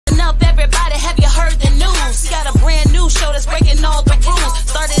Everybody, have you heard the news? Got a brand new show that's breaking all the rules.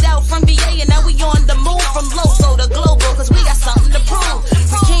 Started out from VA and now we on the move. From local to global, cause we got something to prove.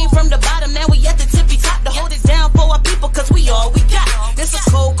 We came from the bottom, now we at the tippy top. To hold it down for our people, cause we all we got. This a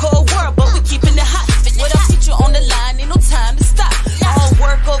cold, cold world, but we keeping it hot. With our future on the line, ain't no time to stop. All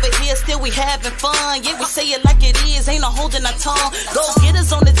work over here, still we having fun. Yeah, we say it like it is, ain't no holding our tongue. Go get us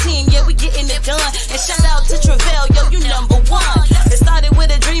on the team, yeah, we getting it done. And shout out to Travell, yo, you #1. It started with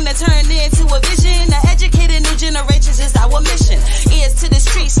a dream that turned into a vision. Now educated new generations is our mission. Ears to the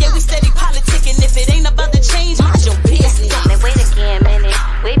streets, yeah, we steady politicking. If it ain't about to change, mind your business. Now wait a damn minute,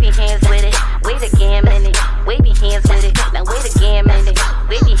 wave your hands with it. Wait a damn minute, wave your hands with it. Now wait a damn minute,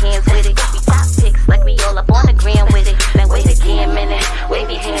 wave your hands with it. We top picks like we all up on the gram with it. Now wait a damn minute, wave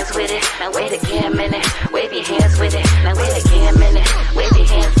your hands with it. Now wait a damn minute, wave your hands with it. Now wait a damn minute, wave your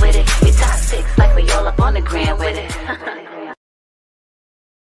hands with it. We top picks like we all up on the gram with it.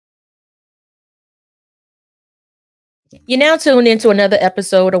 You're now tuned into another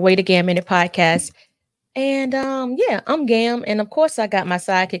episode of Wait a Gam Minute podcast. And yeah, I'm Gam, and of course I got my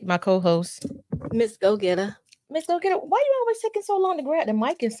sidekick, my co-host, Mz Gogetta. Mz Gogetta. Why you always taking so long to grab the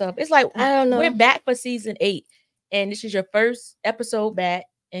mic and stuff? It's like I don't know. We're back for season 8, and this is your first episode back,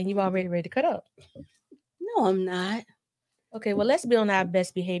 and you already ready to cut up. No, I'm not. Okay, well, let's be on our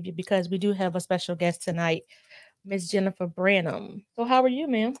best behavior because we do have a special guest tonight, Miss Jennifer Branham. So how are you,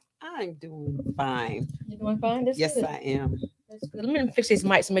 ma'am? I'm doing fine. You doing fine? That's yes, good. I am. That's good. Let me fix this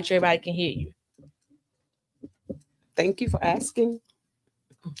mic to make sure everybody can hear you. Thank you for asking.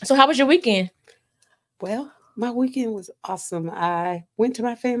 So how was your weekend? Well, my weekend was awesome. I went to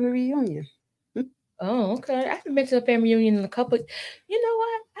my family reunion. Oh, okay. I haven't been to a family reunion in a couple. You know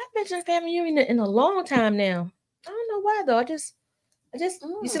what? I've been to a family reunion in a long time now. I don't know why though. I just.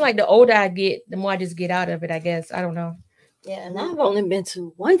 You see, like the older I get, the more I just get out of it. I guess I don't know. Yeah, and I've only been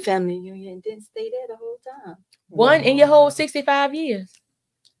to one family reunion and didn't stay there the whole time. One in your whole 65 years.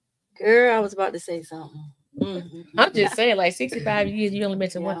 Girl, I was about to say something. I'm just saying, like 65 years, you only been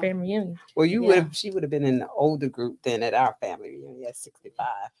to one family reunion. Well, she would have been in the older group then at our family reunion at 65.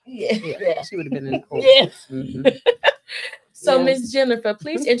 Yeah. She would have been in the older. Yeah. Mm-hmm. So, Miss Jennifer,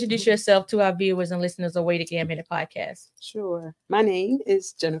 please introduce yourself to our viewers and listeners of Wait a Gam Minute podcast. Sure. My name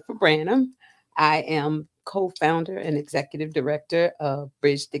is Jennifer Branham. I am co-founder and executive director of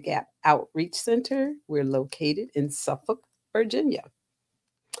Bridge the Gap Outreach Center. We're located in Suffolk, Virginia.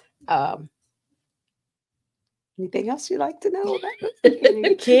 Anything else you'd like to know about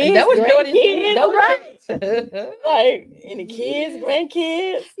Any kids? That was grandkids, right? Like any kids,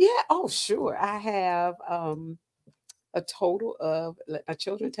 grandkids? Yeah. Oh, sure. I have a total of, my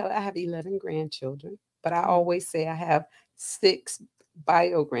children tell I have 11 grandchildren, but I always say I have 6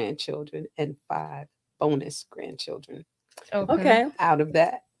 bio grandchildren and 5 bonus grandchildren. Okay.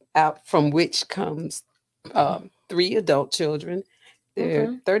 Out from which comes 3 adult children.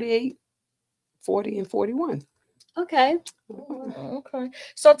 They're 38, 40, and 41. Okay. Okay.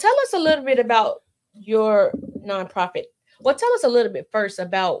 So tell us a little bit about your nonprofit. Well, tell us a little bit first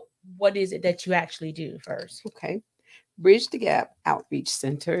about what is it that you actually do first. Okay. Bridge the Gap Outreach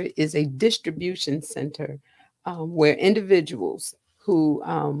Center is a distribution center where individuals who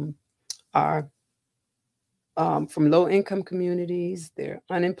are from low-income communities, they're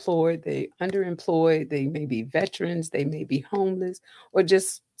unemployed, they're underemployed, they may be veterans, they may be homeless, or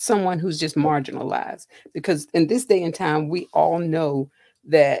just someone who's just marginalized. Because in this day and time, we all know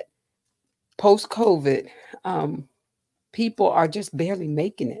that post-COVID, people are just barely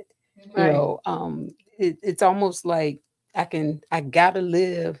making it. Right. You know, it's almost like I gotta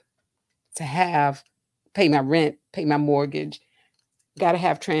live to pay my rent, pay my mortgage, gotta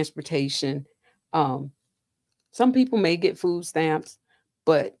have transportation. Some people may get food stamps,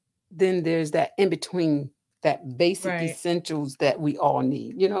 but then there's that in between, that basic essentials that we all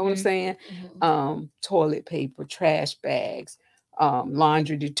need. You know what I'm saying? Toilet paper, trash bags,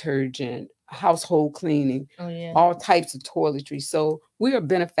 laundry detergent, household cleaning, all types of toiletries. So we are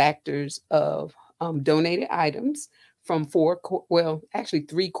benefactors of donated items from 3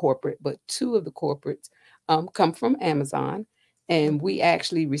 corporate, but 2 of the corporates come from Amazon. And we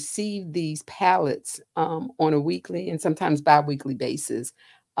actually receive these pallets on a weekly and sometimes bi-weekly basis.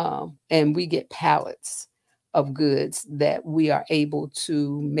 And we get pallets of goods that we are able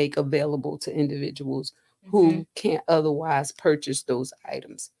to make available to individuals who can't otherwise purchase those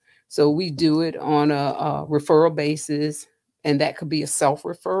items. So we do it on a referral basis, and that could be a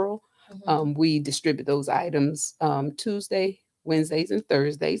self-referral. We distribute those items Tuesday, Wednesdays, and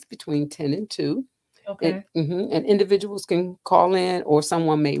Thursdays between 10 and 2. Okay. And individuals can call in, or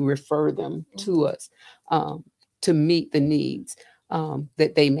someone may refer them to us to meet the needs.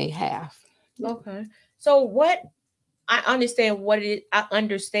 that they may have. Okay. So what I understand what it I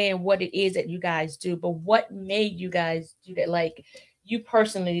understand what it is that you guys do, but what made you guys do that? Like you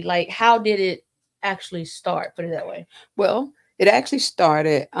personally, like how did it actually start? Put it that way. Well, it actually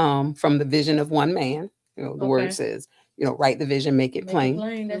started from the vision of one man. You know, the word Okay. says, you know, write the vision, make it Make it plain.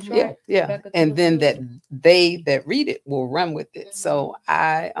 plain. That's Mhm. Yeah, right. yeah. Rebecca And then that Tudor-Wilson. they that read it will run with it. Mhm. So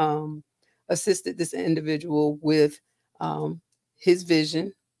I assisted this individual with um, his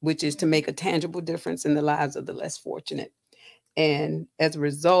vision, which is to Mhm. make a tangible difference in the lives of the less fortunate. And as a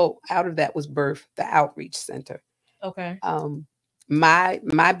result, out of that was birthed the Outreach Center. Okay. My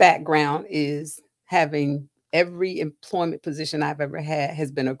background is having every employment position I've ever had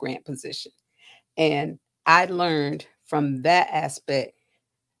has been a grant position. And I learned from that aspect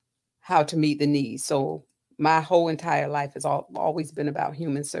how to meet the needs. So my whole entire life has always been about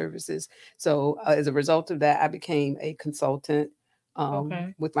human services. So as a result of that, I became a consultant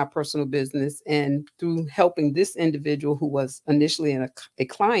Okay. with my personal business. And through helping this individual who was initially a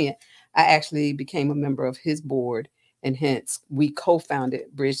client, I actually became a member of his board. And hence we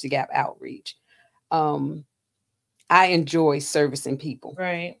co-founded Bridge the Gap Outreach. Um, I enjoy servicing people.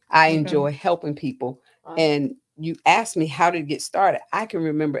 Right. I Okay. enjoy helping people. Wow. And you asked me how did it get started. I can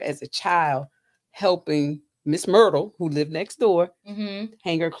remember as a child helping Miss Myrtle, who lived next door, Mm-hmm.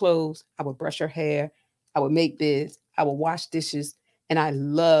 hang her clothes. I would brush her hair. I would make beds. I would wash dishes. And I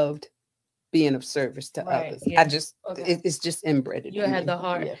loved being of service to Right. others. Yeah. Okay. It's just inbred You in had me. the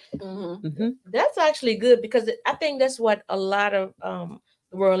heart. Yeah. Mhm. Mhm. That's actually good because I think that's what a lot of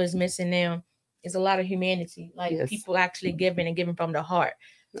the world is missing now is a lot of humanity. Like Yes. people actually giving and giving from the heart.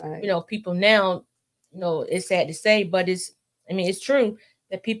 Right. You know, people now, you know, it's sad to say, but I mean, it's true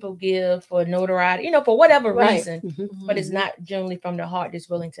that people give for notoriety, you know, for whatever Right. reason, Mhm. but it's Mhm. not generally from the heart that's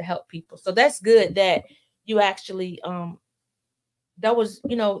willing to help people. So that's good that you actually that was,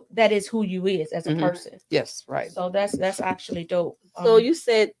 you know, that is who you is as a Mhm. person. Yes, right. So that's actually dope. So you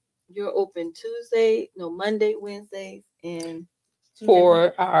said you're open Monday, Wednesdays, and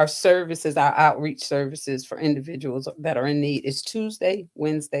For our services, our outreach services for individuals that are in need is Tuesday,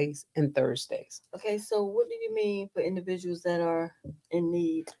 Wednesdays, and Thursdays. okay. So what do you mean for individuals that are in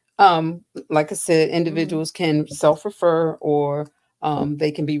need? Like I said, individuals can self-refer or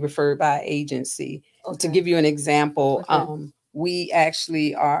they can be referred by agency. To Okay. give you an example, Okay. we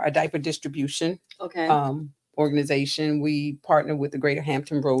actually are a diaper distribution Okay. organization. We partner with the Greater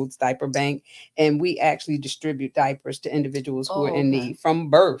Hampton Roads Diaper Bank, and we actually distribute diapers to individuals who are in okay. need from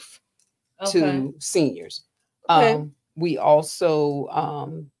birth Okay. to seniors. Okay. We also,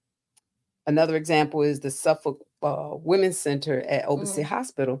 another example is the Suffolk Women's Center at Overseas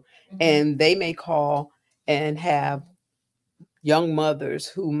Hospital, Mhm. and they may call and have young mothers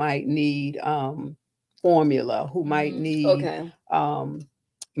who might need formula, who might need Okay.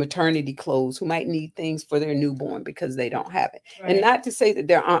 maternity clothes, who might need things for their newborn because they don't have it. Right. And not to say that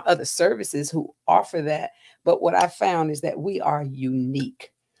there aren't other services who offer that, but what I found is that we are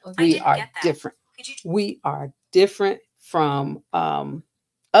unique. Okay. We are different. We are different from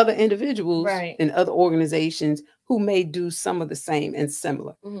other individuals Right. in other organizations who may do some of the same and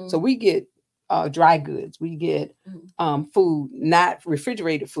similar. Mhm. So we get dry goods, we get food, not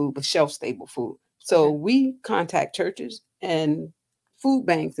refrigerated food, but shelf stable food. So Okay. we contact churches and food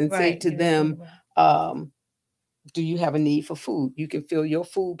banks and say Right. to Give me them, food. do you have a need for food? You can fill your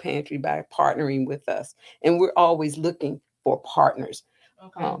food pantry by partnering with us. And we're always looking for partners.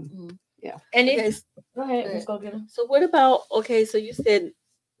 Okay. Yeah. And Okay. it go ahead, Okay. let's go get them. So what about so you said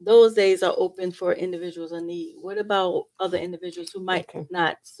those days are open for individuals in need. What about other individuals who might Okay.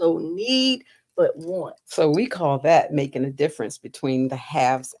 not so need but want? So we call that making a difference between the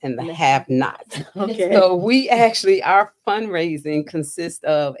haves and the The have-nots. Okay. So we actually, our fundraising consists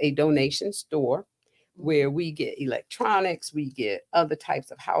of a donation store where we get electronics, we get other types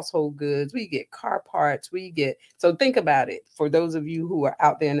of household goods, we get car parts, so think about it. For those of you who are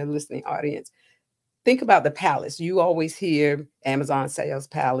out there in the listening audience, think about the pallets. You always hear Amazon sells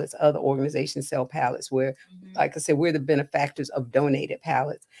pallets, other organizations sell pallets where, like I said, we're the benefactors of donated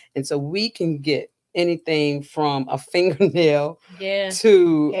pallets. And so we can get anything from a fingernail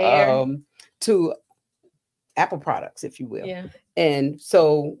to Hair. to Apple products, if you will. Yeah. And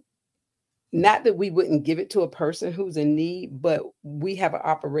so not that we wouldn't give it to a person who's in need, but we have an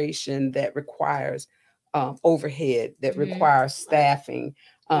operation that requires overhead, that requires staffing.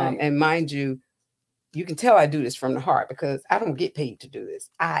 Right. And mind you, you can tell I do this from the heart because I don't get paid to do this.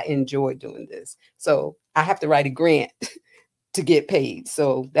 I enjoy doing this. So I have to write a grant to get paid.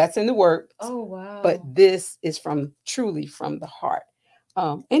 So that's in the works. Oh, wow. But this is truly from the heart.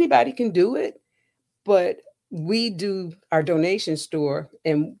 Anybody can do it, but we do our donation store,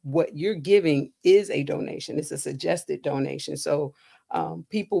 and what you're giving is a donation. It's a suggested donation. So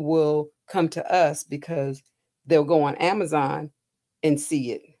people will come to us because they'll go on Amazon and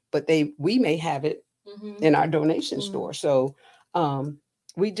see it, but we may have it in our donation store. So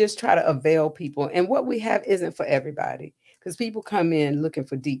we just try to avail people. And what we have isn't for everybody, because people come in looking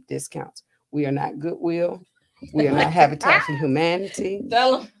for deep discounts. We are not Goodwill. We are not Habitat for Humanity.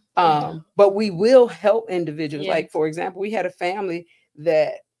 But we will help individuals. Yeah. Like, for example, we had a family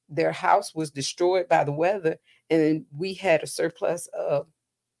that their house was destroyed by the weather, and we had a surplus of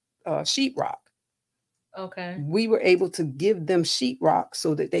sheetrock. Okay. We were able to give them sheetrock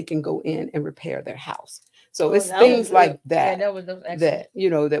so that they can go in and repair their house. So it's that things was like good. that Yeah, that was excellent. that, you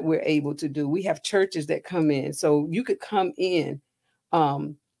know, that we're able to do. We have churches that come in. So you could come in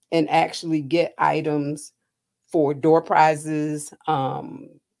and actually get items for door prizes,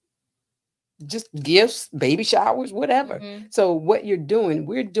 just gifts, baby showers, whatever. So what you're doing,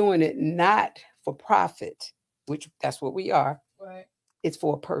 we're doing it not for profit, which that's what we are. Right. It's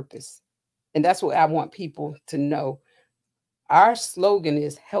for a purpose. And that's what I want people to know. Our slogan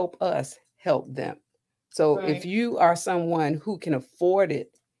is help us, help them. So if Right. you are someone who can afford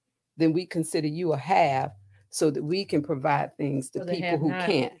it, then we consider you a have, so that we can provide things to For the people who have-not.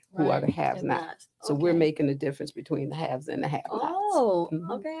 can't, who are Right. the haves not. Have-nots. So we're Okay. making a difference between the haves and the have-nots. Oh,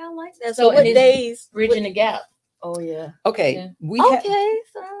 Mhm. okay. I like that. So So what and it's days? bridging the gap. Oh yeah. Okay, Yeah. we have Okay.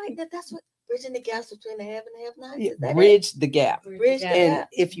 So I like that. That's what bridging the gaps between the have and the have not. Is that it? bridge the gap. Bridge the And gap.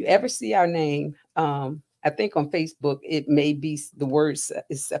 if you ever see our name, I think on Facebook, it may be the word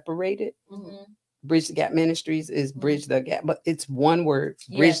is separated. Bridge the Gap Ministries is bridge the gap, but it's one word,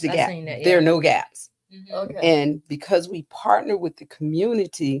 bridge Yes, the I gap. seen that, There are yeah. no gaps. Okay. And because we partner with the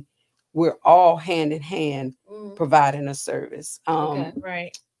community, we're all hand in hand providing a service. Okay.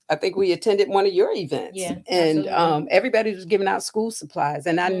 Right. I think we attended one of your events, Yeah, and absolutely. everybody was giving out school supplies.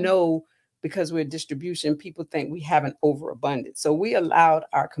 And I know, because we're distribution, people think we have an overabundance. So we allowed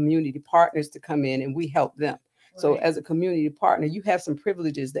our community partners to come in and we help them. So Right. as a community partner, you have some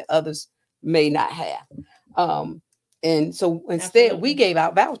privileges that others may not have. And so instead, we Absolutely. gave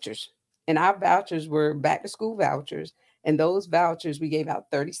out vouchers, and our vouchers were back to school vouchers. And those vouchers, we gave out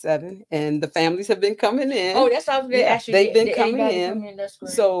 37, and the families have been coming in. Oh, that's how they actually they've been did coming everybody in. come in. That's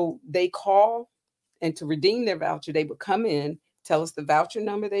great. So they call, and to redeem their voucher, they would come in, tell us the voucher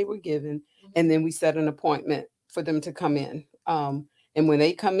number they were given, and then we set an appointment for them to come in. And when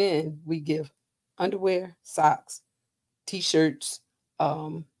they come in, we give underwear, socks, t-shirts,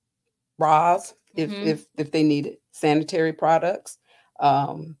 bras, if they need it, sanitary products.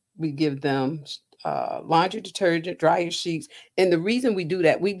 We give them laundry detergent, dryer sheets. And the reason we do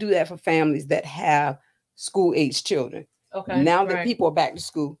that for families that have school age children. Okay. Now that right. people are back to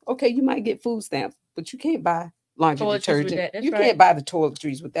school, okay, you might get food stamps, but you can't buy laundry Toiletries with detergent. that, that's You right. can't buy the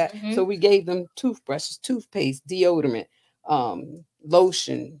toiletries with that. Mhm. So we gave them toothbrushes, toothpaste, deodorant,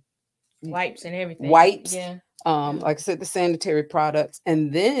 lotion, Wipes and everything. wipes. Yeah. Like I said, the sanitary products.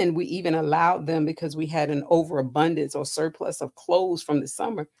 And then we even allowed them, because we had an overabundance or surplus of clothes from the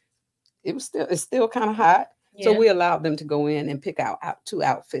summer. It's still kind of hot. So Yeah. we allowed them to go in and pick out 2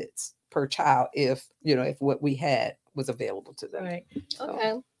 outfits per child if what we had was available to them. Right.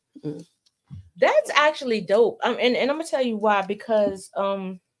 So, Okay. That's actually dope. And I'm gonna tell you why, because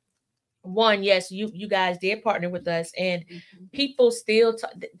one, yes, you guys did partner with us, and people still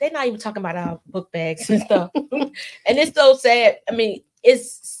they're not even talking about our book bags and stuff. And it's so sad. I mean,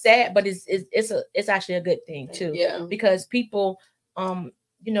 it's sad, but it's actually a good thing too. Yeah. Because people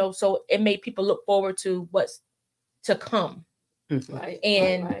so it made people look forward to what's to come. Right.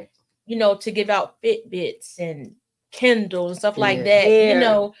 And right. To give out Fitbits and Kindles and stuff like Yeah. that.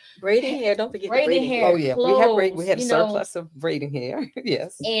 Hair. Braiding hair. Don't forget the braiding braiding hair. Oh yeah, Clothes, we had a you know. surplus of braiding hair.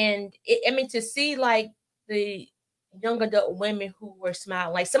 Yes. And to see like the young adult women who were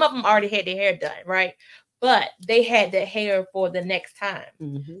smiling, like some of them already had their hair done, right? But they had the hair for the next time,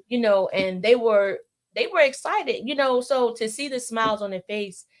 and they were excited, so to see the smiles on their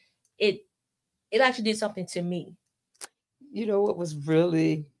face, it actually did something to me. You know what was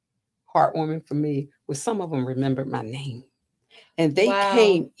really heartwarming for me was some of them remembered my name, and they Wow.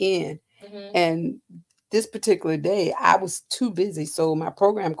 came in. Mhm. And this particular day, I was too busy, so my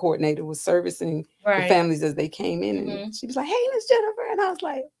program coordinator was servicing the Right. families as they came in, and Mhm. she was like, "Hey, Miss Jennifer," and I was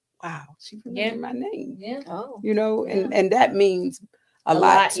like, "Wow, she remembered Yeah. my name." Yeah. Oh. And that means a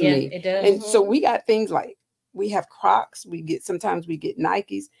lot to yeah, me. it does. And so we got things like, we have Crocs, sometimes we get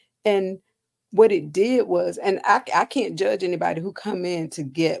Nikes, and what it did was, and I can't judge anybody who come in to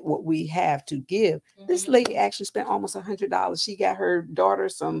get what we have to give. This lady actually spent almost $100. She got her daughter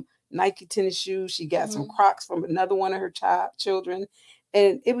some Nike tennis shoes. She got some Crocs from another one of her children.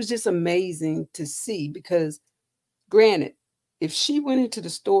 And it was just amazing to see because, granted, if she went into the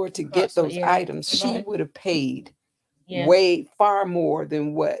store to get those items, she would have paid way far more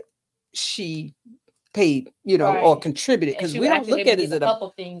than what she paid, you know, or contributed, because we don't look at it as a couple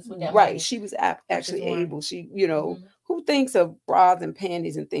things with that money. She was actually able. She, you know, who thinks of bras and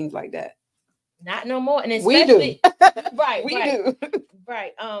panties and things like that? Not no more. And especially we do.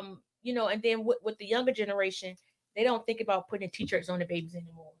 Right. You know, and then with the younger generation, they don't think about putting t-shirts on the babies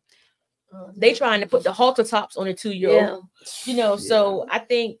anymore. They trying to put the halter tops on a 2-year-old. You know, so I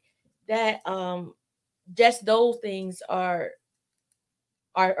think that just those things are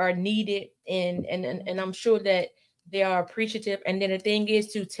needed, and I'm sure that they are appreciative. And then the thing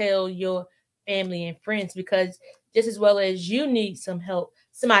is to tell your family and friends, because just as well as you need some help,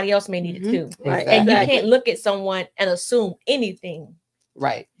 somebody else may need it too. Right. And you can't look at someone and assume anything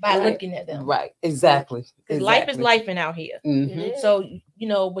by looking at them. Right. Exactly. Because life is life in out here. So, you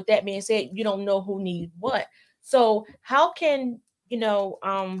know, with that being said, you don't know who needs what. So how can, you know,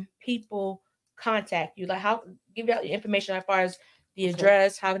 people contact you? Like, how, give out your information as far as the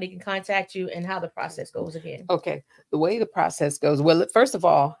address, how they can contact you, and how the process goes again. Okay. The way the process goes, well, first of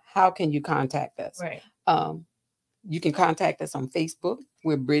all, how can you contact us? Right. You can contact us on Facebook.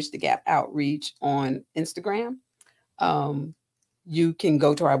 We're Bridge the Gap Outreach. On Instagram. You can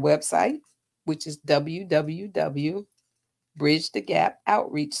go to our website, which is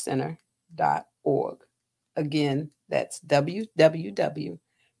www.bridgethegapoutreachcenter.org. Again, that's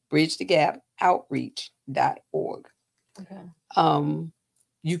www.bridgethegapoutreach.org. Okay.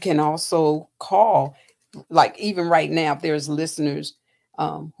 You can also call, like even right now, there's listeners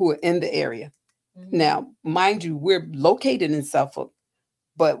who are in the area. Now, mind you, we're located in Suffolk,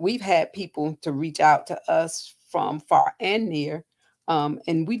 but we've had people to reach out to us from far and near.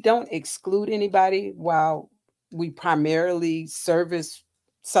 And we don't exclude anybody. While we primarily service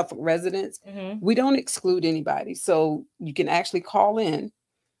Suffolk residents, we don't exclude anybody. So you can actually call in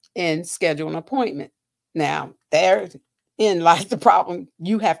and schedule an appointment. Now, therein lies the problem.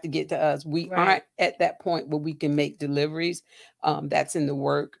 You have to get to us. We aren't at that point where we can make deliveries. That's in the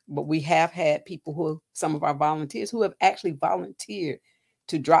work. But we have had people some of our volunteers who have actually volunteered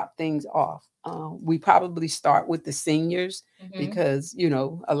to drop things off. We probably start with the seniors because, you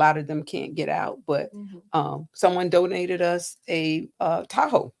know, a lot of them can't get out. But someone donated us a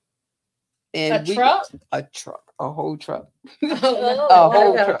Tahoe. And a whole truck. A whole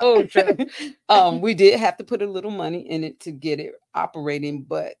truck. We did have to put a little money in it to get it operating,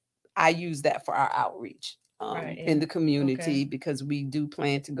 but I use that for our outreach in the community because we do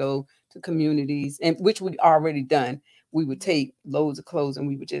plan to go to communities, and which we already done. We would take loads of clothes and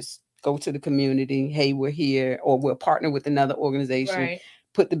we would just go to the community. Hey, we're here, or we'll partner with another organization,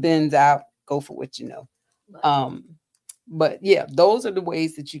 put the bins out, go for what you know. But yeah, those are the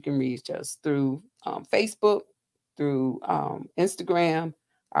ways that you can reach us through Facebook, through Instagram,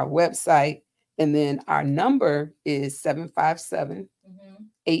 our website, and then our number is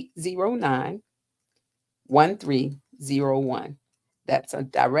 757-809-1301. That's a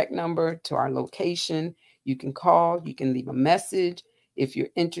direct number to our location. You can call, you can leave a message if you're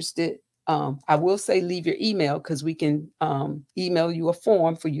interested. I will say leave your email because we can email you a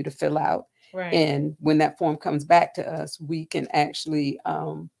form for you to fill out. And when that form comes back to us, we can actually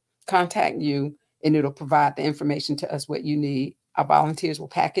contact you, and it'll provide the information to us what you need. Our volunteers will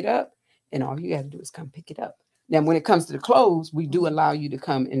pack it up, and all you got to do is come pick it up. Now, when it comes to the clothes, we do allow you to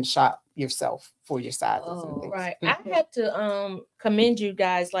come and shop yourself for your sizes. And things. I have to commend you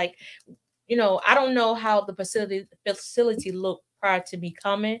guys. Like, you know, I don't know how the facility looked prior to me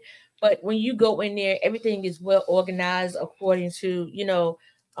coming, but when you go in there, everything is well organized according to, you know,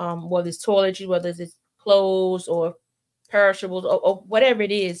 whether it's toiletries, whether it's clothes or perishables or whatever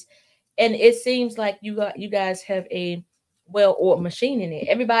it is. And it seems like you guys have a well-oiled machine in it.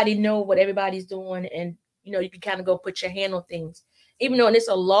 Everybody know what everybody's doing, and you know, you can kind of go put your hand on things, even though it's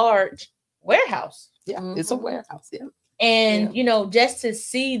a large warehouse. Yeah, it's a warehouse. Yeah. And you know, just to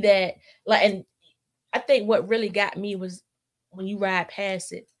see that, like, and I think what really got me was when you ride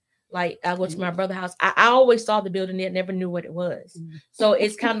past it. Like, I go to my brother's house. I always saw the building there, never knew what it was. So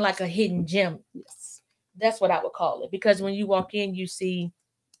it's kind of like a hidden gem. Yes. That's what I would call it. Because when you walk in, you see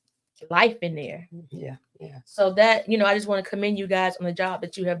life in there. Yeah. Yeah. So that, you know, I just want to commend you guys on the job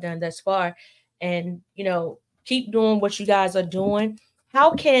that you have done thus far. And, you know, keep doing what you guys are doing.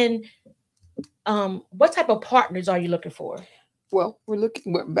 How can, what type of partners are you looking for? Well,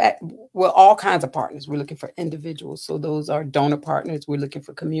 we're all kinds of partners. We're looking for individuals. So those are donor partners. We're looking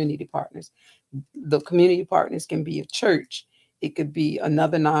for community partners. The community partners can be a church. It could be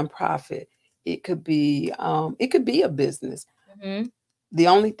another nonprofit. It could be a business. Mm-hmm. The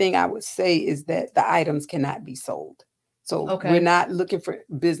only thing I would say is that the items cannot be sold. So Okay. we're not looking for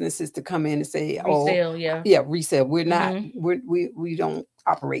businesses to come in and say, Resale, oh, yeah. yeah, resale. We're not, Mhm. we don't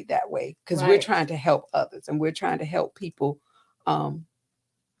operate that way because we're Right. trying to help others and we're trying to help people.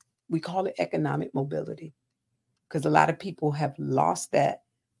 We call it economic mobility because a lot of people have lost that,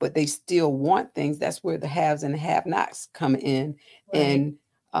 but they still want things. That's where the haves and the have-nots come in. Right.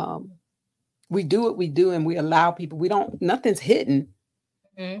 And we do what we do and we allow people, nothing's hidden.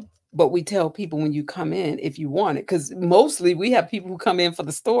 Mhm. But we tell people when you come in, if you want it, because mostly we have people who come in for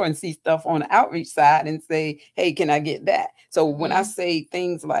the store and see stuff on the outreach side and say, hey, can I get that? So when I say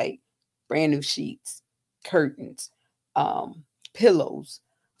things like brand new sheets, curtains, pillows,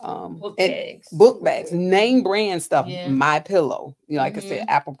 book bags, name brand stuff, Yeah. My Pillow, like I said,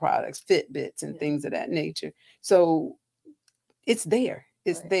 Apple products, Fitbits and things of that nature. So it's there.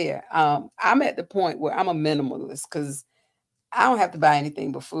 It's there. I'm at the point where I'm a minimalist because I don't have to buy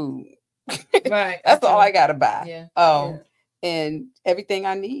anything but food. Right. That's all I gotta buy. Yeah. And everything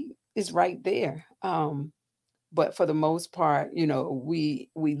I need is right there. But for the most part, we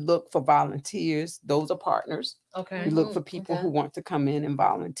look for volunteers. Those are partners. Okay. We look for people who want to come in and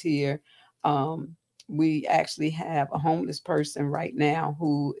volunteer. We actually have a homeless person right now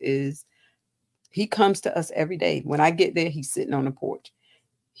he comes to us every day. When I get there, he's sitting on the porch.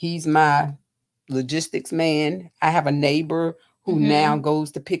 He's my logistics man. I have a neighbor who now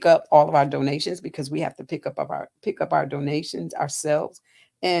goes to pick up all of our donations because we have to pick up our donations ourselves.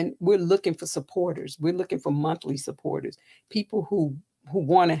 And we're looking for supporters. We're looking for monthly supporters, people who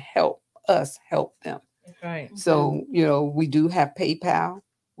want to help us help them. Right. So, we do have PayPal.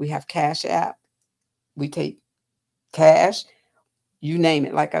 We have Cash App. We take cash, you name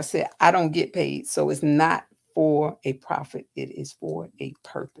it. Like I said, I don't get paid. So it's not for a profit. It is for a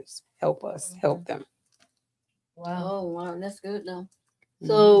purpose. Help us, help them. Wow. Oh, wow. That's good though.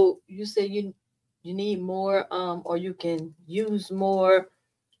 So you say you need more, or you can use more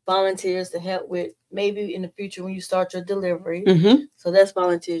volunteers to help with maybe in the future when you start your delivery. So that's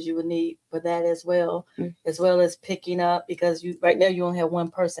volunteers you would need for that as well as picking up, because right now you only have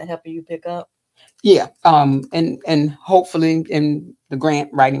one person helping you pick up. Yeah. And hopefully in the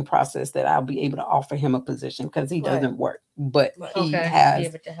grant writing process that I'll be able to offer him a position because he doesn't work, but he has, be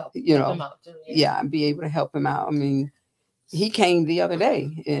able to help him out too. Yeah, be able to help him out. I mean, he came the other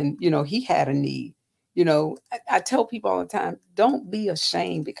day and, he had a need. I tell people all the time, don't be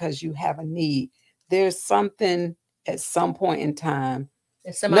ashamed because you have a need. There's something at some point in time.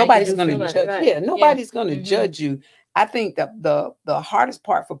 Nobody's going to judge. Yeah, nobody's going to judge you. I think that the hardest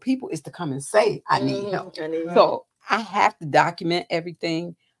part for people is to come and say, I need help. So I have to document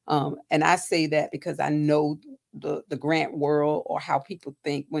everything. And I say that because I know the grant world or how people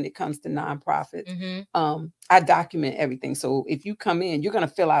think when it comes to nonprofits. I document everything. So if you come in, you're going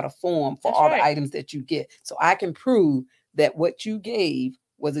to fill out a form for all the items that you get. So I can prove that what you gave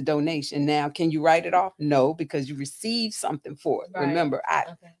was a donation. Now, can you write it off? No, because you received something for it. Remember,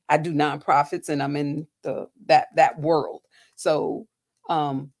 I do nonprofits and I'm in that world. So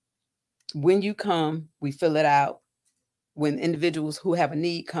when you come, we fill it out. When individuals who have a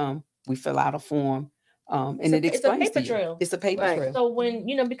need come, we fill out a form. And it explains it's a paper trail. It's a paper trail. So when,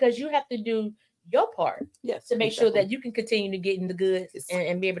 because you have to do your part to make sure that you can continue to get in the goods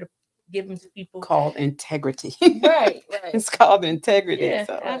and be able to give them to people. Called integrity. Right. It's called integrity. Yeah,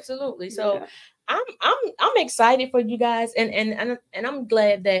 so, absolutely. So I'm excited for you guys, and I'm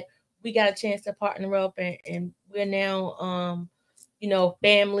glad that we got a chance to partner up, and we're now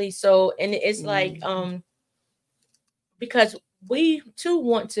family. So, and it's like because we too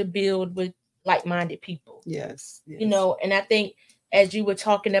want to build with like-minded people. Yes. And I think as you were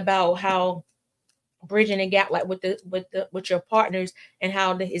talking about how bridging the gap, like with your partners, and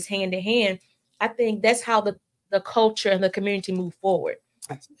how it's hand in hand, I think that's how the culture and the community move forward.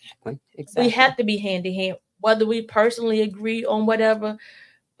 Exactly. We have to be hand in hand, whether we personally agree on whatever.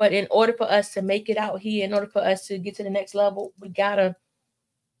 But in order for us to make it out here, in order for us to get to the next level, we gotta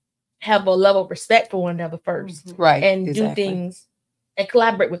have a level of respect for one another first, right? And do things and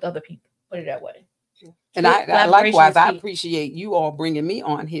collaborate with other people. Put it that way. And I likewise, I appreciate you all bringing me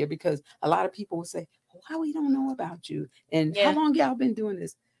on here because a lot of people will say, "Why we don't know about you? And how long y'all been doing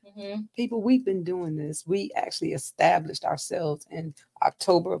this?" People, we've been doing this. We actually established ourselves in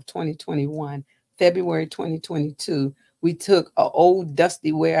October of 2021, February 2022. We took an old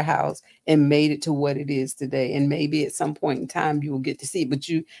dusty warehouse and made it to what it is today. And maybe at some point in time you will get to see it. But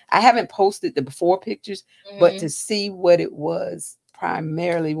I haven't posted the before pictures, but to see what it was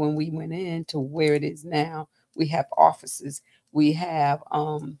primarily when we went in to where it is now. We have offices. We have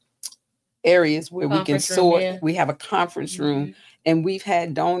areas where we can Conference room, sort. yeah. We have a conference room, and we've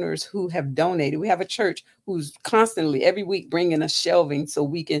had donors who have donated. We have a church who's constantly every week bringing us shelving so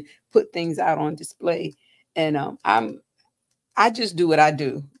we can put things out on display. And I just do what I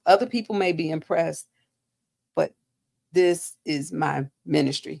do. Other people may be impressed, but this is my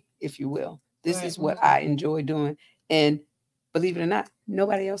ministry, if you will. This Right. is what I enjoy doing. And believe it or not,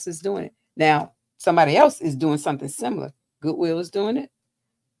 nobody else is doing it. Now, somebody else is doing something similar. Goodwill is doing it.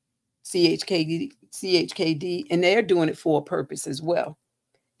 CHKD, and they're doing it for a purpose as well.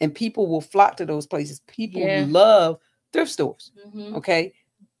 And people will flock to those places. People love thrift stores. Okay.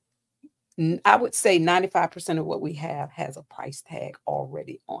 I would say 95% of what we have has a price tag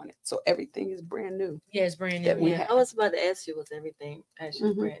already on it. So everything is brand new. Yeah, it's brand new. That we Yeah. have. I was about to ask you, was everything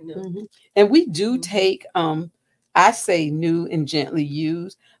actually brand new? And we do take, I say new and gently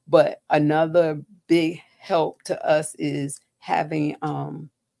used, but another big help to us is having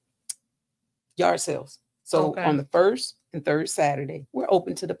yard sales. So on the first and third Saturday, we're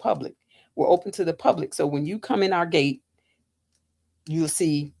open to the public. We're open to the public. So when you come in our gate, you'll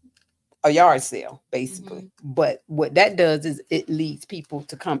see a yard sale, basically. But what that does is it leads people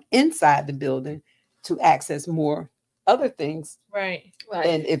to come inside the building to access more other things. Right.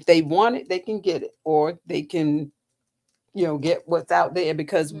 And if they want it, they can get it, or they can, get what's out there,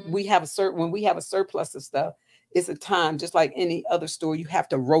 because we have when we have a surplus of stuff, it's a time, just like any other store, you have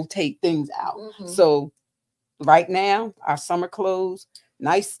to rotate things out. So right now, our summer clothes,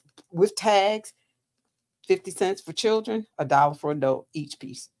 nice with tags, 50 cents for children, $1 for adult, each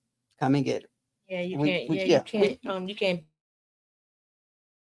piece. Come and get it. Yeah, you can't.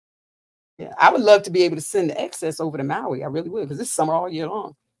 Yeah, I would love to be able to send the excess over to Maui. I really would, because it's summer all year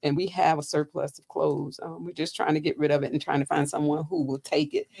long. And we have a surplus of clothes. We're just trying to get rid of it and trying to find someone who will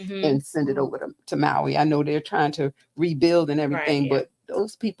take it and send it over to Maui. I know they're trying to rebuild and everything, but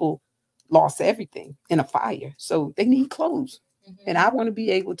those people lost everything in a fire. So they need clothes. And I want to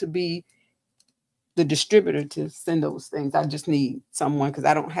be able to be the distributor to send those things. I just need someone, because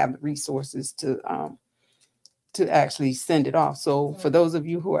I don't have the resources to actually send it off. So for those of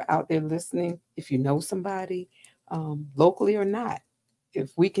you who are out there listening, if you know somebody, locally or not,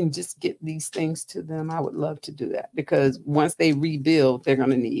 if we can just get these things to them, I would love to do that, because once they rebuild, they're going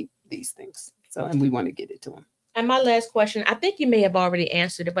to need these things. So, and we want to get it to them. And my last question, I think you may have already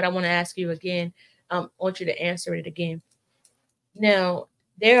answered it, but I want to ask you again. I want you to answer it again. Now,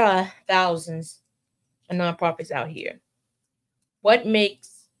 there are thousands of nonprofits out here. What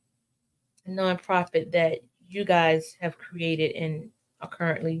makes a nonprofit that you guys have created and are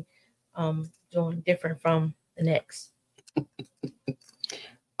currently doing different from the next?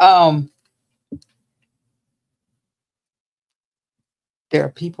 There are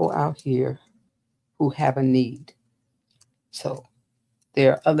people out here who have a need. So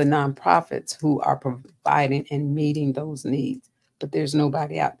there are other nonprofits who are providing and meeting those needs, but there's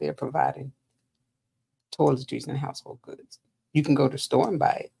nobody out there providing toiletries and household goods. You can go to the store and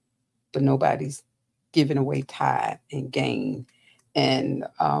buy it, but nobody's giving away Tide and Gain and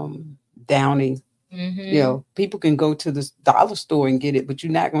Downy. People can go to the dollar store and get it, but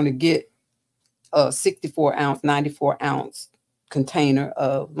you're not going to get a 64-ounce, 94-ounce container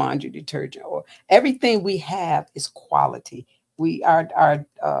of laundry detergent. Or everything we have is quality. We our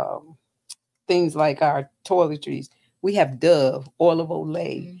things like our toiletries. We have Dove, oil of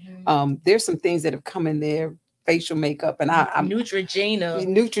Olay. There's some things that have come in there. Facial makeup, and I'm Neutrogena,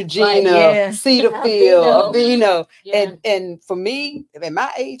 Cetaphil, Aveeno, and for me, at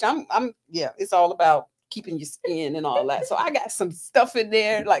my age, I'm it's all about keeping your skin and all that. So I got some stuff in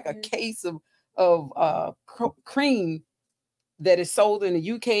there, like a case of cream that is sold in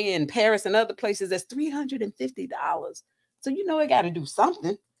the UK and Paris and other places. That's $350. So I got to do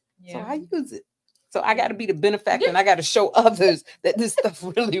something. So I use it. So I got to be the benefactor, and I got to show others that this stuff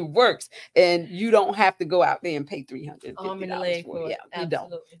really works. And you don't have to go out there and pay $350 for it. Yeah, you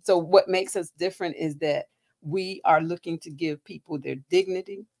don't. So what makes us different is that we are looking to give people their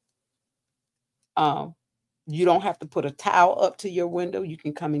dignity. You don't have to put a towel up to your window. You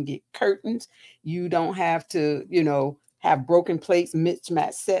can come and get curtains. You don't have to, have broken plates,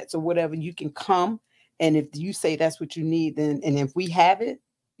 mismatched sets, or whatever. You can come, and if you say that's what you need, then, and if we have it,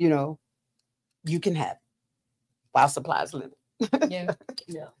 you can have it while supplies limit. While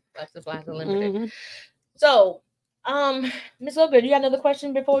supplies are limited. So, Ms. Gogetta, you got another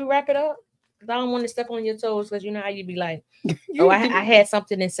question before we wrap it up? Because I don't want to step on your toes, because you know how you be like, I had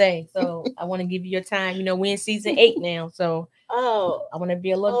something to say. So I want to give you your time. We're in season 8 now. So I want to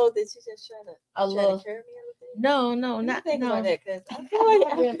be a little. Oh, did you just try to carry me a little bit? No, Think no. about that, because I feel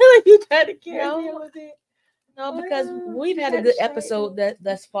like you try to carry me a little bit. No, because we've you had a got good to episode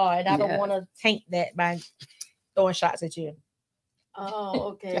thus far, and I don't Yes. want to taint that by throwing shots at you.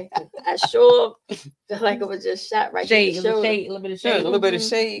 Oh, okay. 'Cause I sure feel like it was just shot right in the Shade, shoulder. shade, a little bit of Yeah, a shade. little bit of Mhm.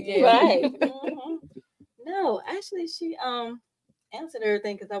 shade. Yeah. Right. No, actually, she answered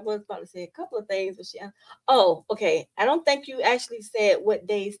everything because I was about to say a couple of things, but oh, okay. I don't think you actually said what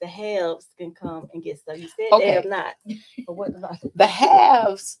days the halves can come and get stuff. You said they Okay. have not. But what about The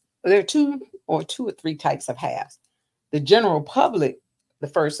halves, there are two or three types of halves. The general public, the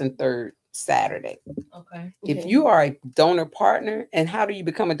first and third Saturday. Okay. If you are a donor partner, and how do you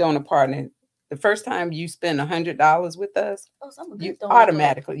become a donor partner? The first time you spend $100 with us, so I'm a you good donor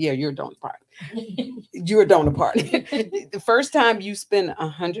automatically, you're a donor partner. You're a donor partner. The first time you spend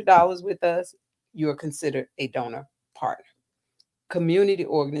 $100 with us, you're considered a donor partner. Community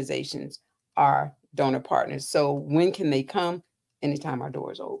organizations are donor partners. So when can they come? Anytime our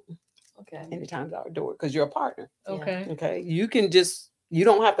door is open. Okay. Anytime our door, because you're a partner. Okay. Okay. You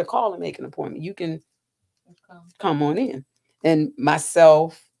don't have to call and make an appointment. You can come on in. And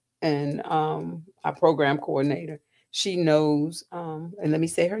myself and our program coordinator, she knows, and let me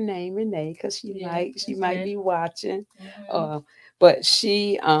say her name, Renee, because she might be watching. But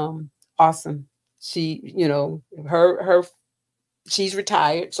she awesome. She, she's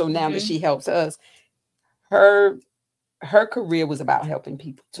retired. So now that she helps us, her career was about helping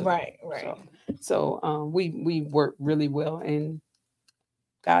people too. Right. So we work really well, and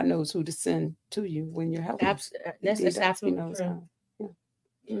God knows who to send to you when you're helping. That's absolutely true.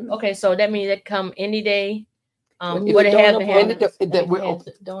 Yeah. Okay, so that means they come any day. When What they have to have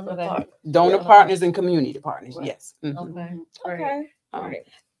donor partners and community partners. Right. Yes. Mhm. Okay. Okay. All right.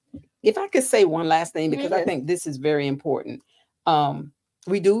 If I could say one last thing, because I think this is very important.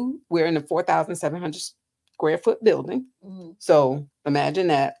 We're in a 4,700 square foot building. So imagine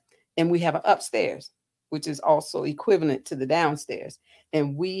that. And we have an upstairs, which is also equivalent to the downstairs.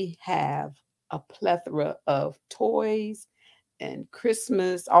 And we have a plethora of toys and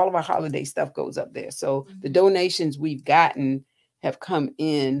Christmas, all of our holiday stuff goes up there. So the donations we've gotten have come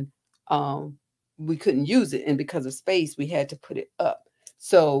in. We couldn't use it. And because of space, we had to put it up.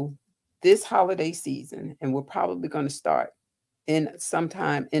 So this holiday season, and we're probably going to start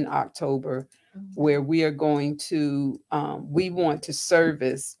sometime in October, where we are going to, we want to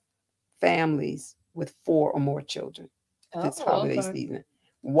service families with 4 or more children this holiday season.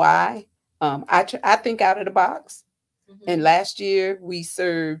 Why? I think out of the box. And last year we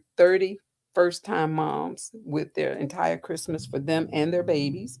served 30 first-time moms with their entire Christmas for them and their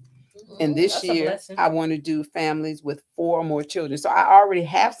babies. And this year I want to do families with 4 or more children. So I already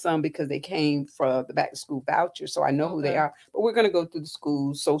have some because they came for the back to school voucher. So I know who they are, but we're going to go through the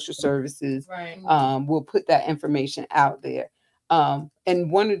schools, social services. Right. We'll put that information out there.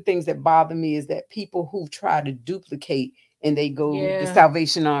 And one of the things that bother me is that people who try to duplicate and they go the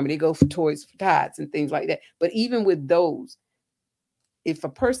Salvation Army, they go for Toys for Tots and things like that. But even with those, if a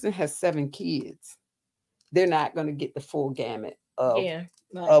person has 7 kids, they're not going to get the full gamut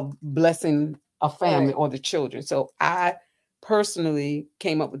of blessing a family or the children. So I personally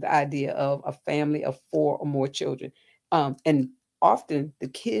came up with the idea of a family of 4 or more children. And often the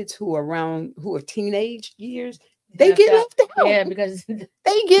kids who are teenage years, they get left out. Yeah, because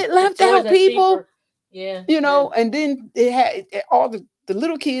they get left out, people. Yeah. And then they had all the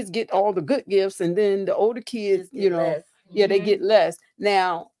little kids get all the good gifts, and then the older kids, they get less.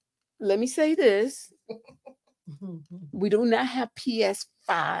 Now, let me say this. We do not have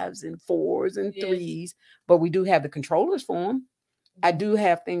PS5s and 4s and 3s, but we do have the controllers for them. I do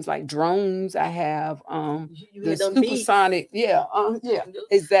have things like drones. I have the supersonic.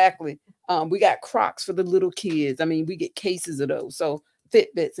 Exactly. We got Crocs for the little kids. I mean, we get cases of those. So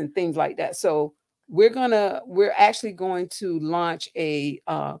Fitbits and things like that. So we're actually going to launch a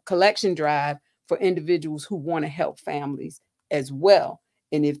collection drive for individuals who want to help families as well.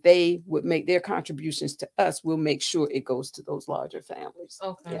 And if they would make their contributions to us, we'll make sure it goes to those larger families.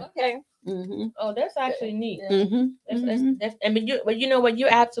 Okay. Yeah. Okay. Mm-hmm. Oh, that's actually neat. Mm-hmm. That's I mean, but you know what?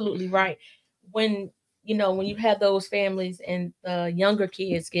 You're absolutely right. When you have those families and younger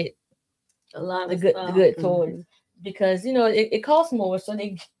kids get a lot the of good toys, because it costs more, so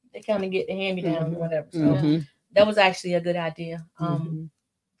they kind of get the hand-me-downs or whatever. So that was actually a good idea.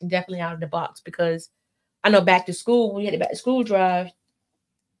 Definitely out of the box, because I know back to school, when we had a back to school drive,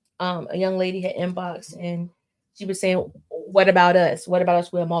 a young lady had inboxed and she was saying, what about us? What about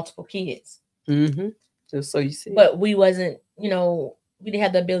us with multiple kids? Just so you see. But we wasn't, we didn't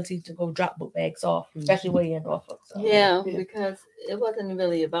have the ability to go drop book bags off, especially way in Norfolk. So. Yeah, because it wasn't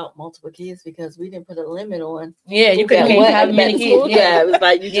really about multiple kids because we didn't put a limit on. Yeah, you couldn't have many kids. Yeah, it was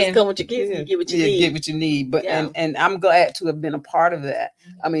like you just Yeah. come with your kids and you get what you need. Get what you need. But Yeah. and I'm glad to have been a part of that.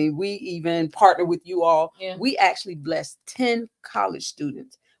 I mean, we even partnered with you all. Yeah. We actually blessed 10 college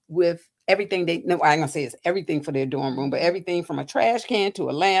students with everything they no, I'm gonna say it's everything for their dorm room, but everything from a trash can to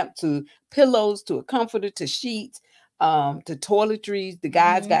a lamp to pillows to a comforter to sheets. To toiletries. The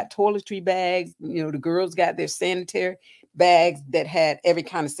guys got toiletry bags. You know, the girls got their sanitary bags that had every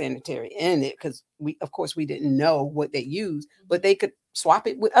kind of sanitary in it because we, of course, we didn't know what they used, but they could swap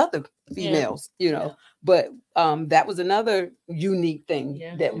it with other females, you know. But that was another unique thing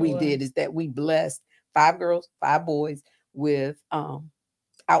that we did is that we blessed 5 girls, 5 boys with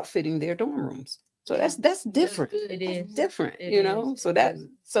outfitting their dorm rooms. So that's different. It is different, It you know. is.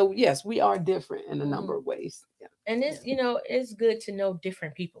 So yes, we are different in a number of ways. Yeah. And it's you know it's good to know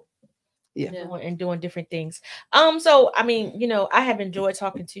different people. Yeah. And doing different things. So I mean, you know, I have enjoyed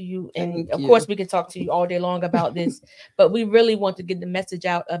talking to you, and Thank of you. course we can talk to you all day long about this, but we really want to get the message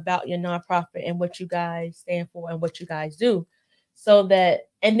out about your nonprofit and what you guys stand for and what you guys do, so that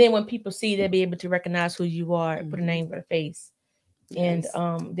and then when people see, they'll be able to recognize who you are, put a name with a face. And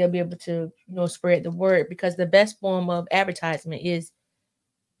they'll be able to, you know, spread the word, because the best form of advertisement is,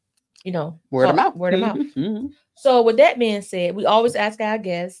 you know, Word of mouth. Word of mouth. So with that being said, we always ask our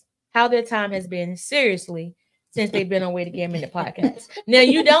guests how their time has been seriously since they've been on Way to Gam Minute podcast. Now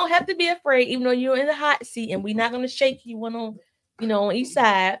you don't have to be afraid, even though you're in the hot seat, and we're not going to shake you one on, you know, on each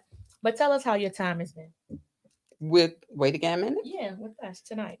side. But tell us how your time has been with Way to Gam Minute. Yeah, with us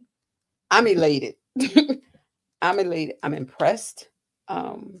tonight. I'm elated. I'm elated. I'm impressed.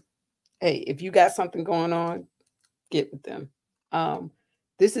 Hey, if you got something going on, get with them.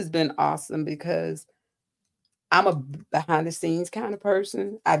 This has been awesome because I'm a behind the scenes kind of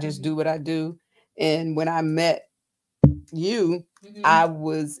person. I just do what I do. And when I met you, I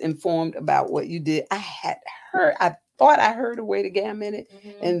was informed about what you did. I thought I heard a Way to Gam Minute.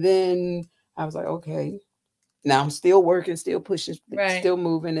 And then I was like, okay, now I'm still working, still pushing, still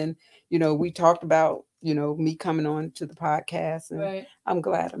moving. And, you know, we talked about, you know, me coming on to the podcast, and I'm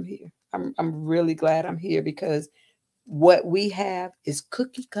glad I'm here. I'm really glad I'm here because what we have is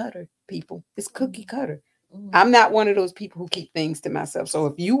cookie cutter, people. It's cookie cutter. I'm not one of those people who keep things to myself. So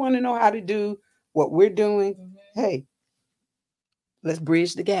if you want to know how to do what we're doing, hey, let's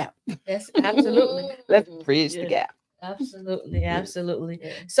bridge the gap. Yes, absolutely. Let's bridge the gap. Absolutely, absolutely.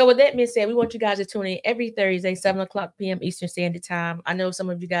 So with that being said, we want you guys to tune in every Thursday, 7:00 p.m. Eastern Standard Time. I know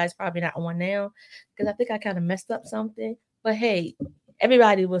some of you guys probably not on now because I think I kind of messed up something, but hey,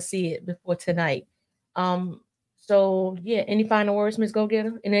 everybody will see it before tonight. So yeah, any final words, Ms.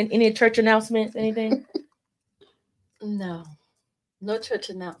 Gogetta? And then any church announcements, anything? No church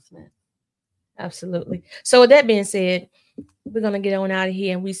announcement. Absolutely. So with that being said, we're gonna get on out of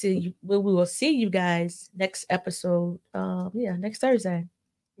here, and we will see you guys next episode. Next Thursday.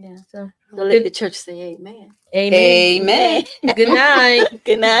 Yeah. So let the church say amen. Amen. Amen. Good night.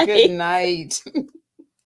 Good night. Good night.